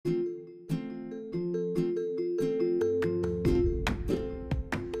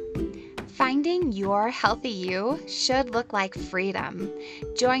Being your healthy you should look like freedom.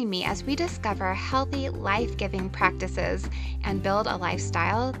 Join me as we discover healthy, life-giving practices and build a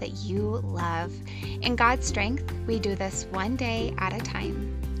lifestyle that you love. In God's strength, we do this one day at a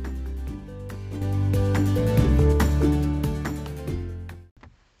time.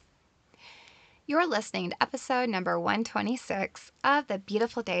 You're listening to episode number 126 of the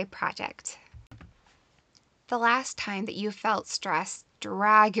Beautiful Day Project. The last time that you felt stress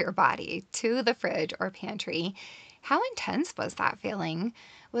drag your body to the fridge or pantry, how intense was that feeling?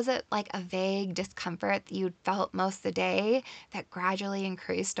 Was it like a vague discomfort that you'd felt most of the day that gradually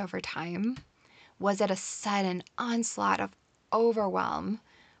increased over time? Was it a sudden onslaught of overwhelm,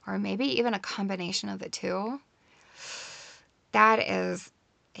 or maybe even a combination of the two? That is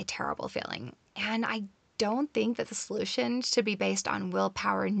a terrible feeling. And I don't think that the solution should be based on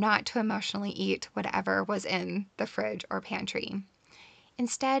willpower not to emotionally eat whatever was in the fridge or pantry.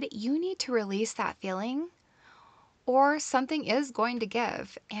 Instead, you need to release that feeling, or something is going to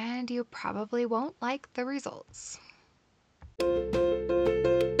give, and you probably won't like the results.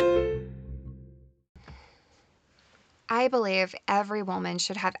 I believe every woman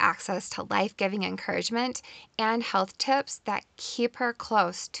should have access to life-giving encouragement and health tips that keep her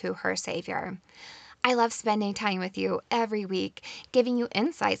close to her Savior. I love spending time with you every week, giving you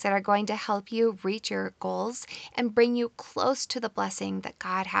insights that are going to help you reach your goals and bring you close to the blessing that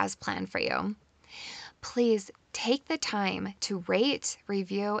God has planned for you. Please take the time to rate,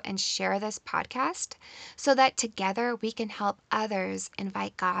 review, and share this podcast so that together we can help others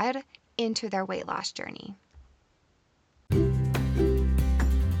invite God into their weight loss journey.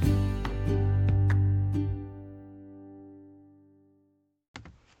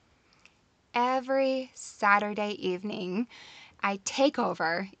 Every Saturday evening, I take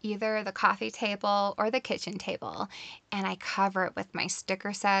over either the coffee table or the kitchen table, and I cover it with my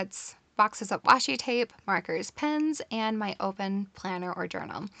sticker sets, boxes of washi tape, markers, pens, and my open planner or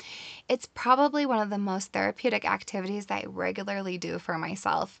journal. It's probably one of the most therapeutic activities that I regularly do for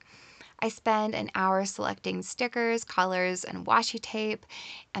myself. I spend an hour selecting stickers, colors, and washi tape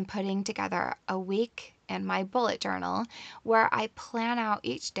and putting together a week in my bullet journal where I plan out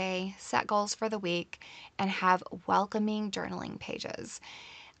each day, set goals for the week, and have welcoming journaling pages.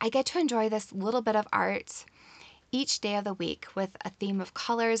 I get to enjoy this little bit of art each day of the week with a theme of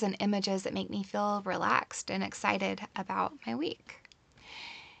colors and images that make me feel relaxed and excited about my week.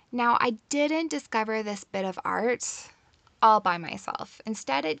 Now, I didn't discover this bit of art all by myself.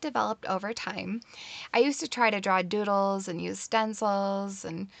 Instead, it developed over time. I used to try to draw doodles and use stencils,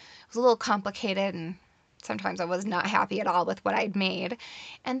 and it was a little complicated, and sometimes I was not happy at all with what I'd made.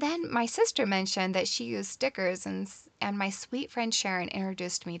 And then my sister mentioned that she used stickers, and my sweet friend Sharon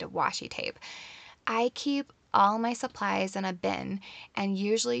introduced me to washi tape. I keep all my supplies in a bin and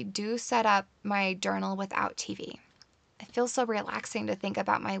usually do set up my journal without TV. It feels so relaxing to think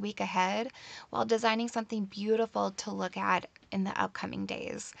about my week ahead while designing something beautiful to look at in the upcoming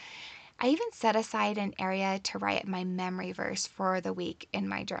days. I even set aside an area to write my memory verse for the week in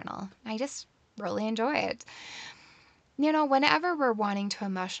my journal. I just really enjoy it. You know, whenever we're wanting to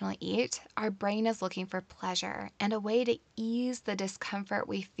emotionally eat, our brain is looking for pleasure and a way to ease the discomfort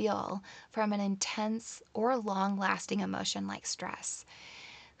we feel from an intense or long-lasting emotion like stress.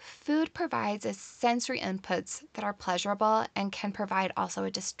 Food provides us sensory inputs that are pleasurable and can provide also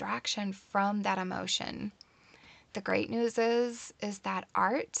a distraction from that emotion. The great news is that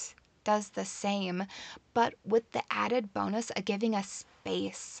art does the same, but with the added bonus of giving us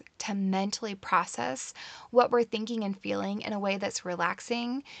space to mentally process what we're thinking and feeling in a way that's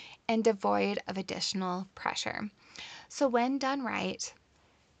relaxing and devoid of additional pressure. So when done right,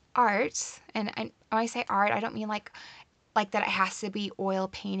 art, and when I say art, I don't mean like that it has to be oil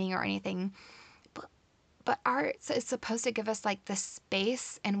painting or anything. But art is supposed to give us like the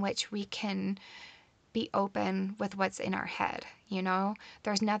space in which we can be open with what's in our head. You know,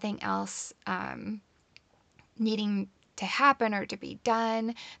 there's nothing else needing to happen or to be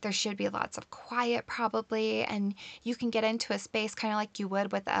done. There should be lots of quiet probably, and you can get into a space kind of like you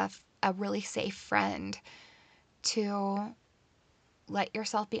would with a really safe friend to let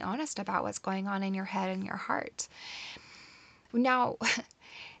yourself be honest about what's going on in your head and your heart. Now,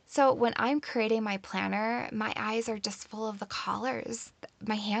 so when I'm creating my planner, my eyes are just full of the colors.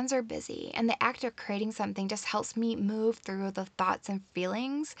 My hands are busy, and the act of creating something just helps me move through the thoughts and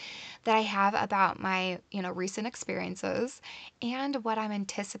feelings that I have about my, recent experiences and what I'm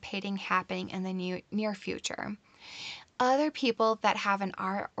anticipating happening in the near future. Other people that have an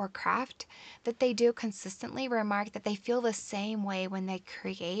art or craft that they do consistently remark that they feel the same way when they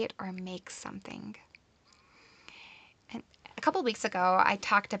create or make something. And A couple weeks ago, I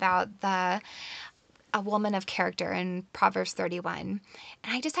talked about a woman of character in Proverbs 31.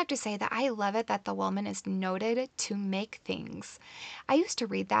 And I just have to say that I love it that the woman is noted to make things. I used to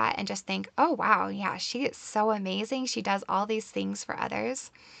read that and just think, oh, wow, yeah, she is so amazing. She does all these things for others.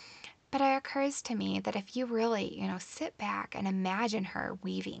 But it occurs to me that if you really, sit back and imagine her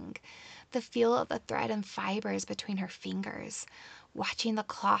weaving, the feel of the thread and fibers between her fingers, watching the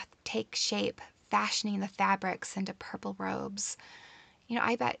cloth take shape, fashioning the fabrics into purple robes,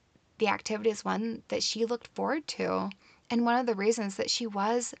 I bet the activity is one that she looked forward to. And one of the reasons that she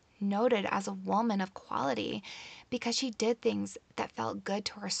was noted as a woman of quality because she did things that felt good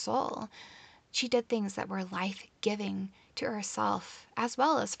to her soul. She did things that were life giving to herself as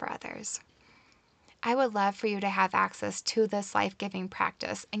well as for others. I would love for you to have access to this life giving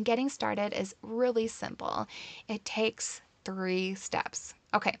practice, and getting started is really simple. It takes 3 steps.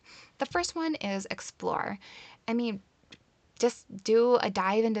 Okay, the first one is explore. I mean, just do a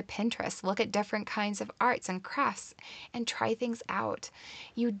dive into Pinterest, look at different kinds of arts and crafts, and try things out.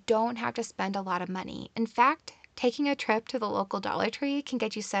 You don't have to spend a lot of money. In fact, taking a trip to the local Dollar Tree can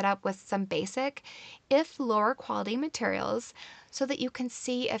get you set up with some basic, if lower quality materials so that you can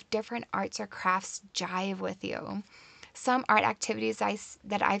see if different arts or crafts jive with you. Some art activities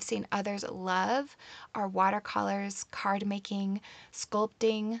that I've seen others love are watercolors, card making,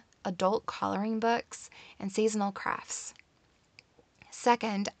 sculpting, adult coloring books, and seasonal crafts.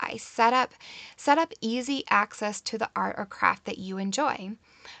 Second, I set up easy access to the art or craft that you enjoy.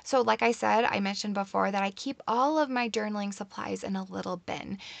 So like I said, I mentioned before that I keep all of my journaling supplies in a little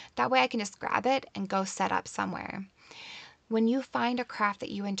bin. That way I can just grab it and go set up somewhere. When you find a craft that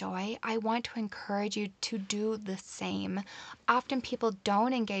you enjoy, I want to encourage you to do the same. Often people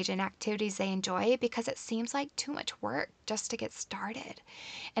don't engage in activities they enjoy because it seems like too much work just to get started.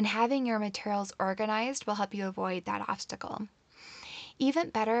 And having your materials organized will help you avoid that obstacle. Even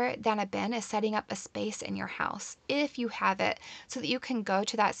better than a bin is setting up a space in your house, if you have it, so that you can go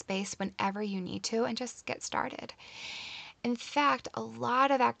to that space whenever you need to and just get started. In fact, a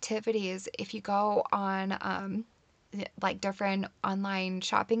lot of activities, if you go on like different online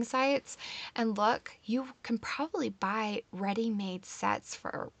shopping sites and look, you can probably buy ready made sets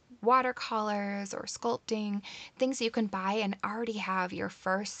for watercolors or sculpting, things you can buy and already have your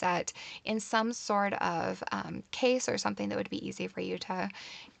first set in some sort of case or something that would be easy for you to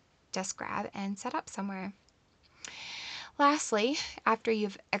just grab and set up somewhere. Lastly, after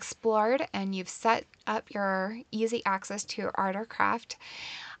you've explored and you've set up your easy access to your art or craft,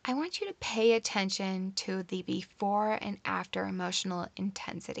 I want you to pay attention to the before and after emotional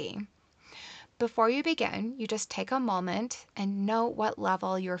intensity. Before you begin, you just take a moment and note what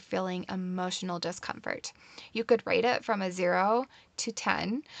level you're feeling emotional discomfort. You could rate it from a 0 to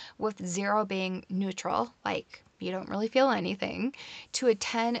 10, with 0 being neutral, like you don't really feel anything, to a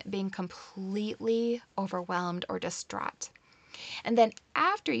 10 being completely overwhelmed or distraught. And then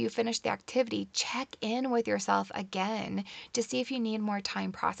after you finish the activity, check in with yourself again to see if you need more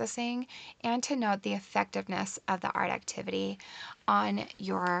time processing and to note the effectiveness of the art activity on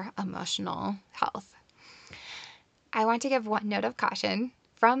your emotional health. I want to give one note of caution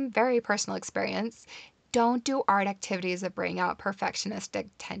from very personal experience. Don't do art activities that bring out perfectionistic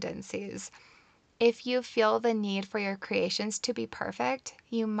tendencies. If you feel the need for your creations to be perfect,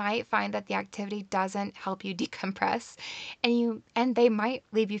 you might find that the activity doesn't help you decompress, and they might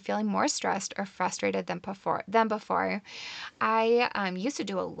leave you feeling more stressed or frustrated than before. I used to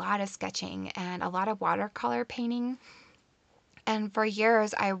do a lot of sketching and a lot of watercolor painting. And for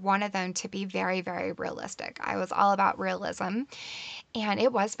years, I wanted them to be very, very realistic. I was all about realism, and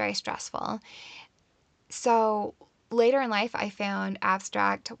it was very stressful. So later in life, I found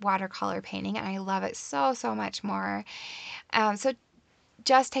abstract watercolor painting, and I love it so, so much more. So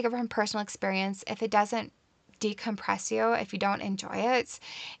just take it from personal experience. If it doesn't decompress you, if you don't enjoy it,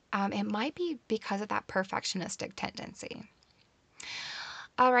 it might be because of that perfectionistic tendency.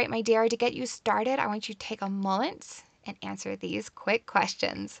 All right, my dear, to get you started, I want you to take a moment and answer these quick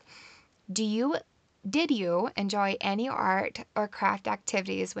questions. Do you did you enjoy any art or craft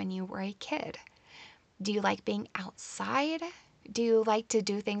activities when you were a kid? Do you like being outside? Do you like to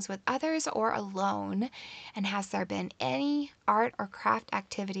do things with others or alone? And has there been any art or craft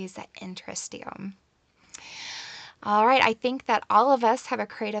activities that interest you? All right, I think that all of us have a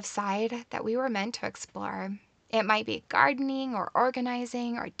creative side that we were meant to explore. It might be gardening or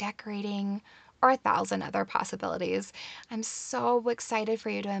organizing or decorating or 1,000 other possibilities. I'm so excited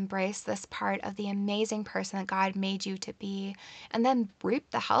for you to embrace this part of the amazing person that God made you to be and then reap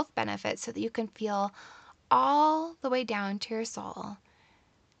the health benefits so that you can feel all the way down to your soul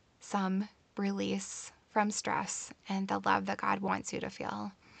some release from stress and the love that God wants you to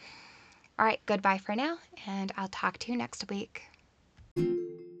feel. All right, goodbye for now, and I'll talk to you next week.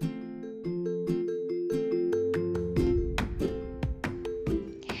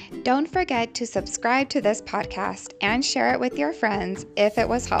 Don't forget to subscribe to this podcast and share it with your friends if it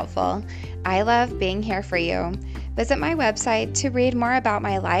was helpful. I love being here for you. Visit my website to read more about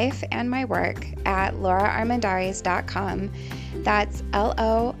my life and my work at lauraarmendariz.com. That's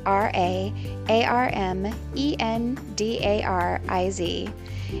LoraArmendariz.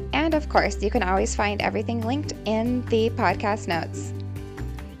 And of course, you can always find everything linked in the podcast notes.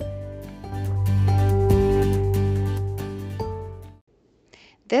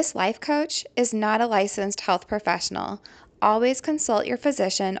 This life coach is not a licensed health professional. Always consult your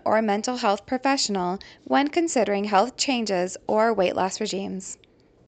physician or mental health professional when considering health changes or weight loss regimes.